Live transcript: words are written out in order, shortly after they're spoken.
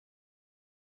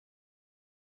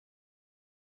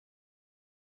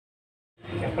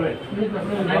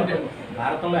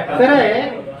సరే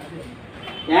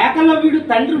ఏకలవ్యుడు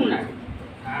తండ్రి ఉన్నాడు.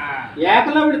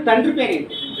 ఏకలవ్యుడు తండ్రి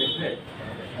పేరేంటి?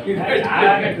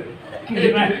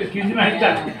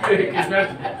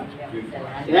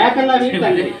 ఏకలవ్యుడు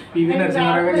తండ్రి పివి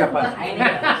నరసింహారావు గారు చెప్పాలి.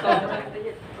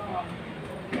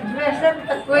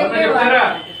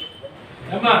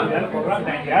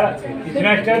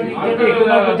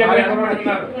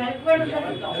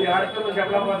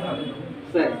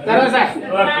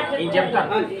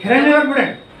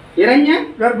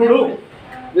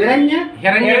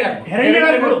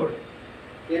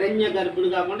 హిరణ్య గర్భుడు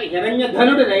కాకుండా హిరణ్య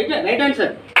ధనుడు. Right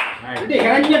answer. అంటే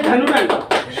హిరణ్య ధనుడు అంట.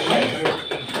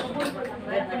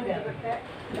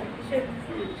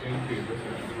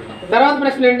 తర్వాత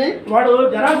ప్రశ్న అండి. వాడు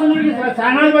జరాసంధుడికి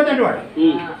సేనాధిపతి అంటే వాడు.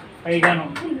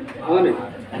 అవును.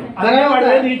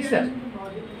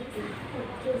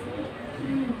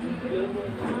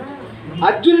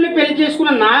 అర్జునుని పెళ్లి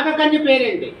చేసుకున్న నాగకన్య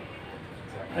పేరేంటి?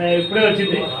 ఇప్పుడే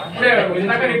వచ్చింది.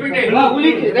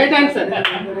 Right answer.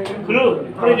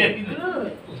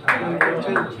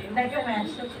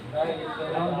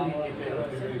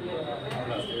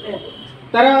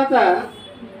 తర్వాత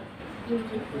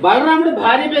బలరాముడు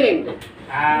భార్య పేరేంటి?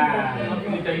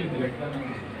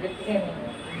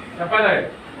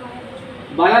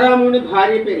 బలరాముడి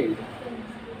భార్య పేరేంటి?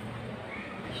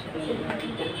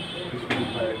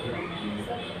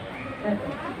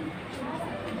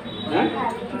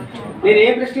 నేను ఏ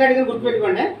ప్రశ్నలు అడిగిన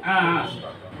గుర్తుపెట్టుకోండి.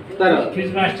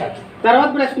 తర్వాత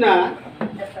ప్రశ్న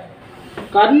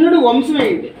కర్ణుడు వంశం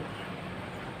ఏంటి?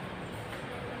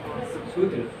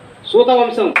 సూత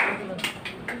వంశం.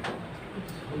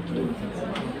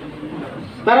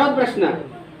 తర్వాత ప్రశ్న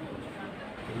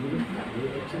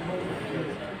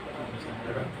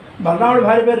బలరాముడి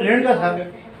భార్య పేరు రేణుకా సార్.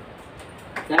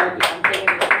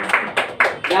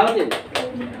 రేవతి.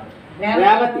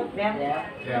 రేవతి.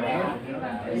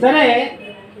 సరే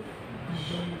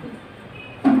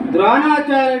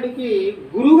ద్రోణాచార్యుడికి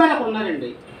గురువు గారు ఉన్నారండి.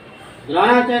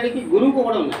 ద్రోణాచార్యుడికి గురువు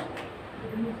కూడా ఉన్నారు.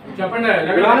 చెప్పండి.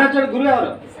 ద్రోణాచార్యుడు గురువు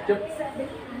ఎవరు?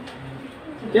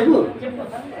 చెప్పు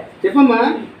చెప్పమ్మా.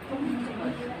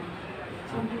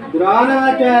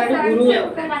 ద్రోణాచార్యుడు గురువు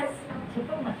ఎవరు?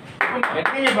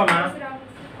 చెప్పమ్మా.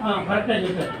 కరెక్టే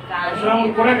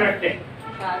చెప్పారు. కూడా కరెక్టే.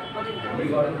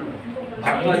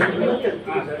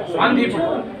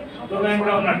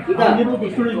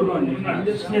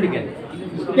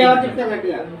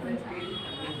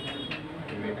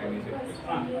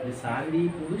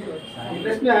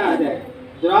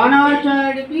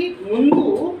 ద్రోణాచార్యుడికి ముందు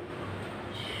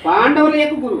పాండవుల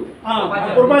యొక్క గురువు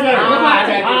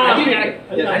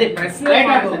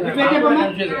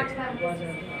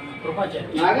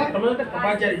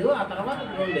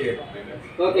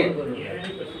ఓకే.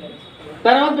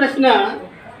 తర్వాత ప్రశ్న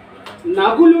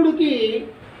నకులుడికి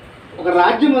ఒక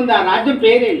రాజ్యం ఉంది. ఆ రాజ్యం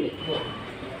పేరేంటి?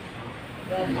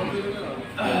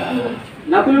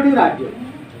 నకులుడి రాజ్యం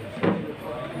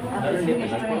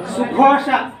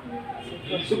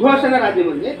సుఘోషణ రాజ్యం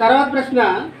ఉంది. తర్వాత ప్రశ్న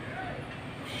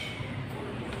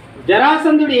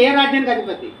జరాసంధుడు ఏ రాజ్యానికి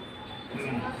అధిపతి?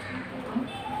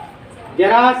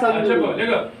 జరాసంధుడు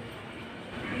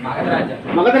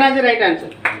మగధ రాజ్యం. Right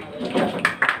answer.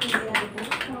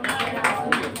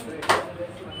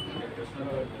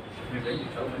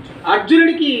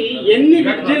 అర్జునుడికి ఎన్ని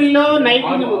విద్యల్లో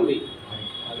నైపుణ్యం ఉంది?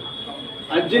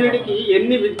 అర్జునుడికి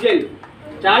ఎన్ని విద్యలు?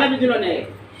 చాలా విద్యలు ఉన్నాయి.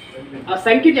 ఆ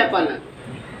సంఖ్య చెప్పాలి.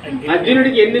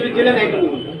 అర్జునుడికి ఎన్ని విద్యలో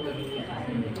నైపుణ్యం ఉంది?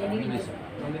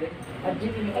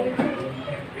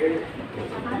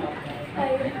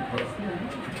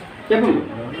 చెప్పు.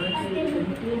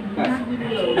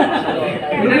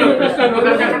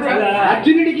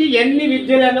 అర్జునుడికి ఎన్ని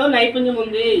విద్యలలో నైపుణ్యం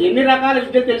ఉంది? ఎన్ని రకాల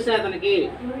విద్యలు తెలిసిన అతనికి?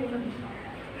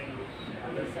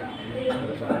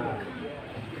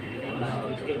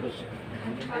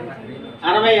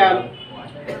 66.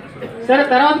 సరే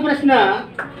తర్వాత ప్రశ్న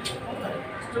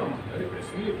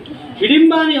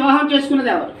హిడింబాని వివాహం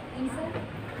చేసుకున్నది ఎవరు?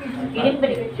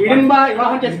 హిడింబా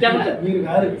వివాహం చేసుకున్నది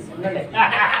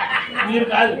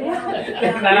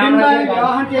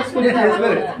వివాహం చేసుకున్నది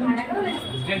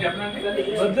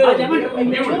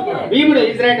భీముడు.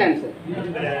 Is right answer.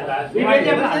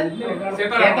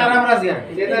 సీతారామరాజు గారు.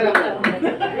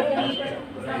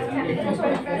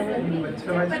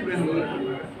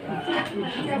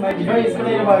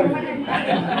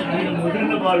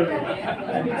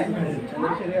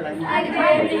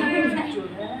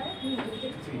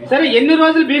 సరే ఎన్ని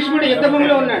రోజులు భీష్ముడు యుద్ధ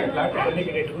భూమిలో ఉన్నాడు?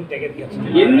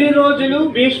 ఎన్ని రోజులు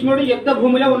భీష్ముడు యుద్ధ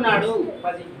భూమిలో ఉన్నాడు?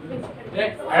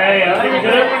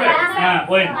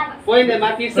 పోయింది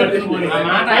మాకు తీసుకుంటుంది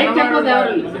చెప్పదు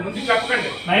ఎవరు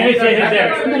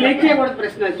లీక్ చేయకూడదు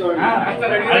ప్రశ్న చూడండి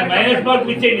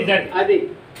అది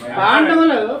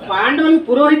పాండవులు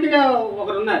పురోహితుడు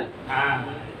ఒకరు ఉన్నారు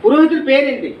పురోహితుడి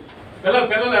పేరేంటి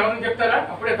పిల్లలు ఎవరైనా చెప్తారా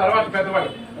అప్పుడే తర్వాత పెద్దవాళ్ళు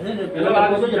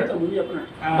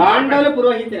పాండవుల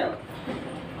పురోహితుడు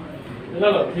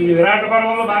విరాట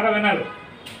పర్వంలో బాగా విన్నారు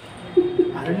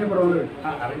అరణ్య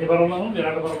పర్వంలోను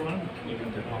విరాట పర్వంలోను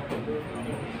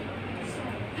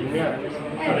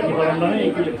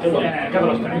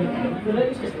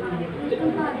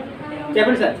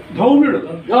చెప్పండి సార్ ధౌమ్యుడు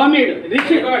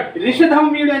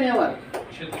ఋషధౌమ్యుడు అనేవారు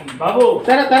బాబు.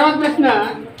 సరే తర్వాత ప్రశ్న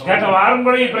గత వారం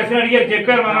కూడా ఈ ప్రశ్న అడిగారు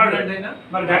చెప్పారు మనవాడు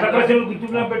మరి గత ప్రశ్నలు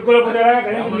గుర్తున్నా పెట్టుకోలేకపోతారా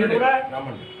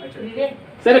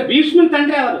సరే భీష్ముని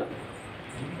తండ్రి ఎవరు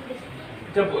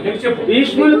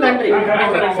భీష్ముని తండ్రి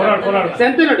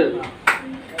శంతనుడు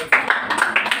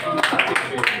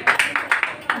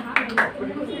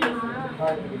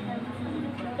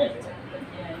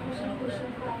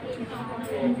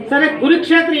సరే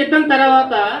కురుక్షేత్ర యుద్ధం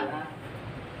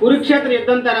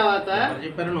తర్వాత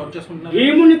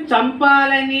భీముని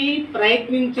చంపాలని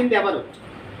ప్రయత్నించింది ఎవరు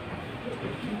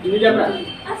నువ్వు చెప్పరా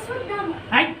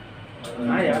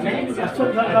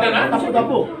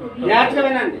జాగ్రత్తగా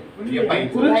వినండి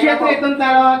కురుక్షేత్ర యుద్ధం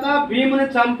తర్వాత భీముని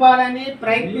చంపాలని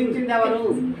ప్రయత్నించింది ఎవరు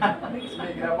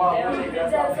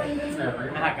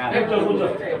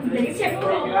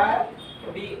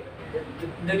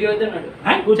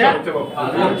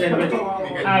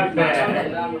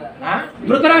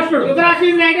ధృతరాష్ట్రుడు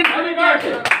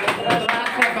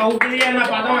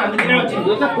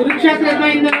కురుక్షేత్ర యుద్ధం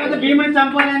అయిన తర్వాత భీముని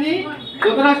చంపాలని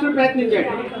ధృతరాష్ట్రుడు ప్రయత్నించాడు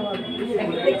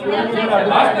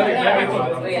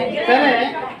సరే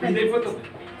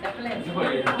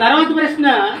తర్వాత ప్రశ్న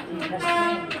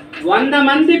 100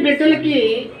 మంది బిడ్డలకి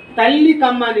తల్లి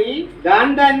కమ్మని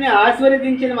గాంధాన్ని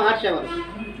ఆశీర్వదించిన మహర్షి ఎవరు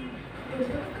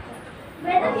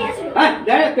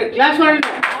క్లాస్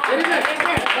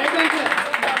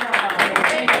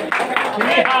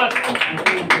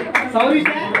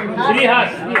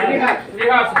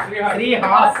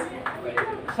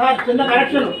సార్ చిన్న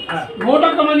కరెక్షన్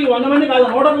 101 మంది 100 మంది కాదు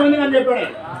 101 మంది అని చెప్పాడు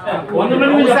 100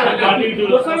 మంది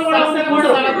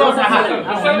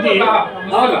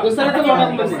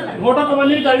 101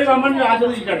 మంది తల్లి రమ్మని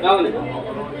ఆశీర్వదించాడు.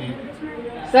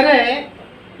 సరే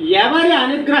ఎవరి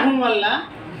అనుగ్రహం వల్ల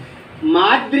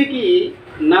మాద్రికి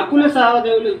నకుల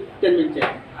సహదేవులు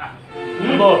జన్మించారు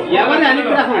ఎవరి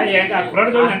అనుగ్రహం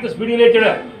ఎంత స్పీడ్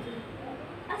లేచాడు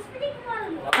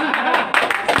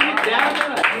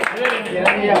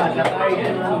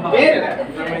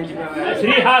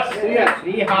శ్రీహాస్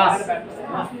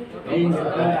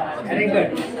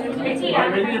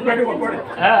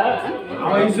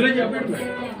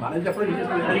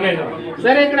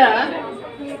సరే ఇక్కడ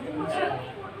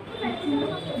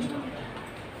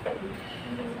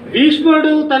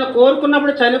భీష్ముడు తను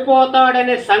కోరుకున్నప్పుడు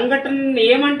చనిపోతాడనే సంఘటన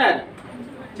ఏమంటారు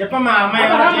చెప్పమ్మా అమ్మాయి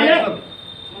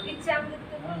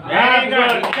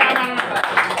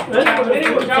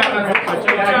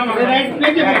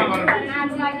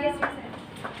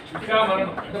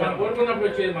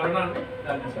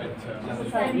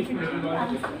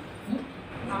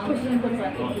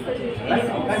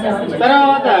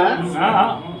తర్వాత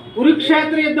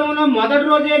కురుక్షేత్ర యుద్ధంలో మొదటి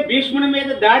రోజే భీష్ముని మీద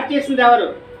దాడి చేసింది ఎవరు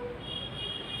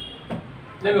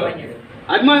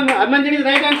అభిమన్యుడు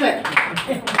రైట్ ఆన్సర్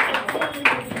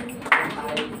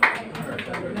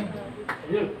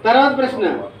తర్వాత ప్రశ్న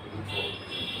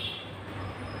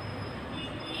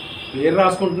పేరు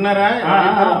రాసుకుంటున్నారా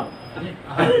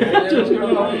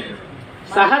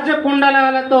సహజ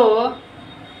కుండలాలతో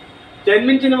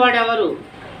జన్మించిన వాడు ఎవరు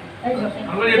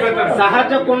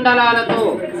సహజ కుండలాలతో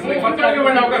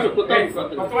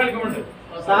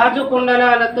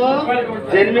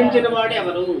జన్మించిన వాడు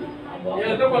ఎవరు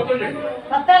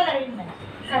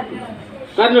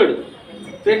కర్ణుడు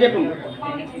పేరు చెప్పు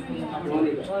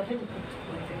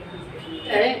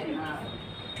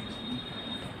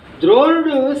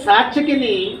ద్రోణుడు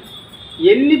సాత్యకిని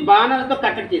ఎన్ని బాణాలతో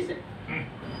కట్టడి చేశాడు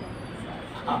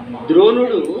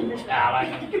ద్రోణుడు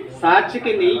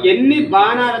సాత్యకిని ఎన్ని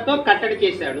బాణాలతో కట్టడి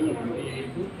చేశాడు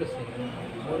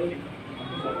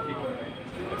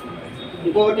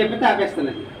ఇంకొకటి చెప్పితే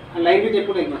ఆపేస్తానండి లైన్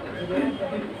చెప్పుడు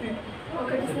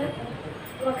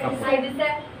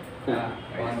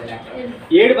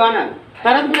 7 బాణాలు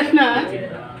తర్వాత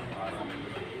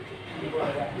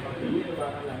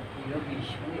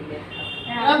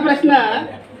ప్రశ్న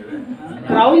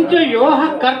క్రౌంచ యోహ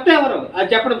కర్త ఎవరు అది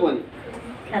చెప్పడం పోని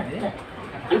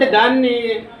అంటే దాన్ని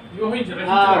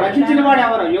రచించిన వాడు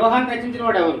ఎవరు యోహాన్ని రచించిన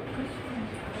వాడు ఎవరు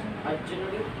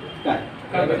కాదు.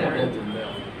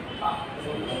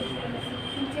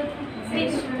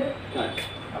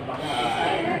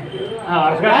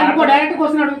 దానికి డైరెక్ట్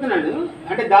క్వశ్చన్ అడుగుతున్నాడు,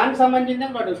 అంటే దానికి సంబంధించిన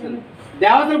అడుగుతున్నాను.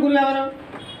 దేవతల గురువు ఎవరు?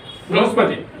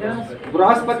 బృహస్పతి.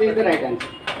 బృహస్పతి ఇది రైట్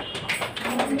ఆన్సర్.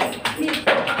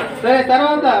 సరే,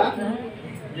 తర్వాత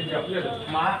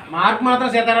మార్క్ మాత్రం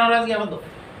సీతారామరాజుకి ఇవ్వద్దు.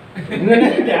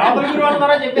 దేవతల గురువు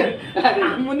ద్వారా చెప్పారు,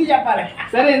 ముందు చెప్పాలి.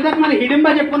 సరే, ఇందాక మనం హిడింబ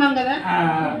చెప్పుకున్నాం కదా,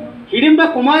 హిడింబ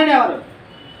కుమారుడు ఎవరు?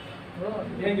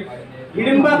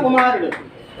 హిడింబ కుమారుడు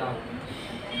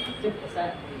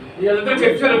వీళ్ళందరూ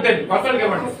చెప్పారు. కొత్తగా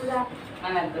ఇవ్వండి.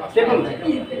 చెప్పండి.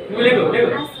 నువ్వు లేదు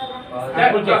లేదు.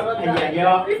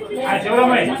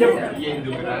 శివరామయ్య చెప్పు.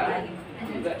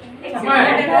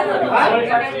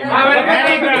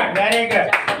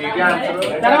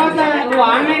 తర్వాత నువ్వు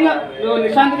ఆన్లైన్ లో, నువ్వు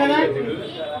నిశాంత్ కదా,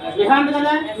 నిశాంత్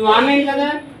కదా, నువ్వు ఆన్లైన్ కదా,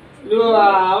 నువ్వు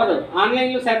అవదు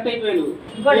ఆన్లైన్ లో సెలెక్ట్ అయిపోయావు,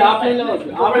 నువ్వు ఆఫ్లైన్ లో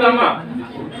అమ్మా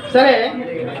సరే,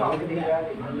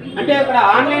 అంటే ఇక్కడ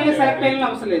ఆన్లైన్ లో సెలెక్ట్ అయిన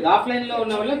అవసరం లేదు, ఆఫ్లైన్ లో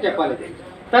ఉన్న వాళ్ళు చెప్పాలి.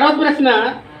 తర్వాత ప్రశ్న,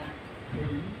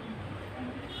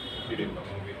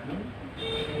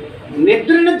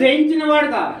 నిద్రను జయించిన వాడు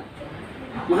కావాలి.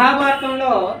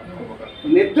 మహాభారతంలో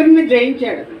నిద్రని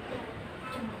జయించాడు.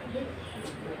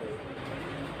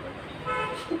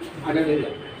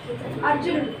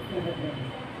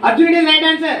 అర్జునుడి రైట్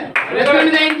ఆన్సర్.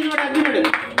 నిద్రని జయించిన వాడు అర్జునుడు.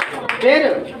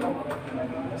 పేరు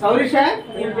సౌరిష.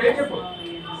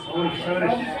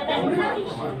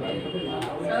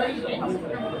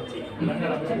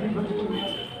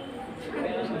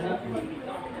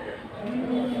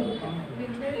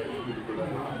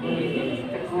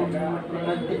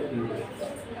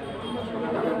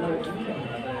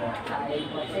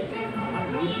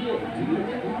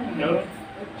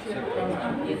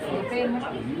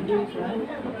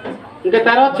 ఇంకా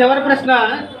తర్వాత చివరి ప్రశ్న,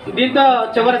 దీంతో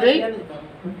చివరిది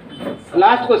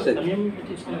లాస్ట్ క్వశ్చన్.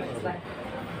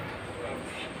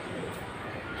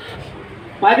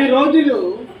 10 రోజులు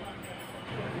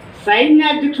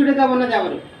సైన్యాధ్యక్షుడిగా ఉన్నది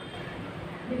ఎవరు?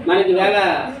 మనకి వేళ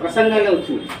ప్రసంగాల్లో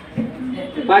వచ్చింది.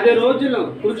 10 రోజులు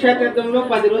కురుక్షేత్రంలో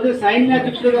 10 రోజులు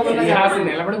సైన్యాధ్యక్షుడిగా ఉన్నది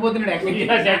నిలబడిపోతున్నాడు.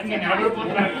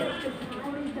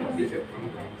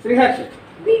 శ్రీహర్ష.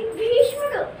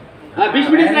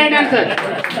 భీష్ముడు ఇస్ రైట్ ఆన్సర్.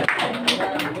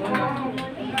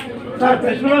 సార్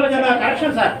ప్రశ్నలో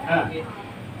కరెక్షన్ సార్.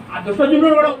 ఆ దుష్టజుడు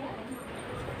కూడా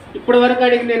ఇప్పటి వరకు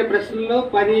అడిగిన నేను ప్రశ్నల్లో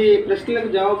 10 ప్రశ్నలకు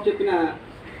జవాబు చెప్పిన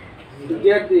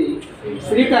విద్యార్థి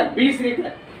శ్రీకర్, బి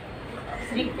శ్రీకర్.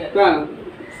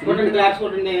 కొట్టండి, క్లాస్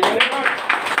కొట్టండి.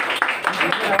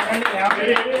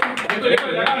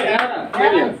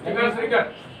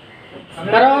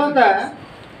 తర్వాత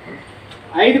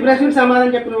 5 ప్రశ్నలకు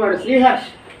సమాధానం చెప్పిన వాడు శ్రీహర్ష్.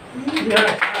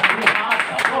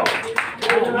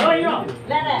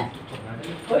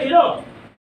 హీరో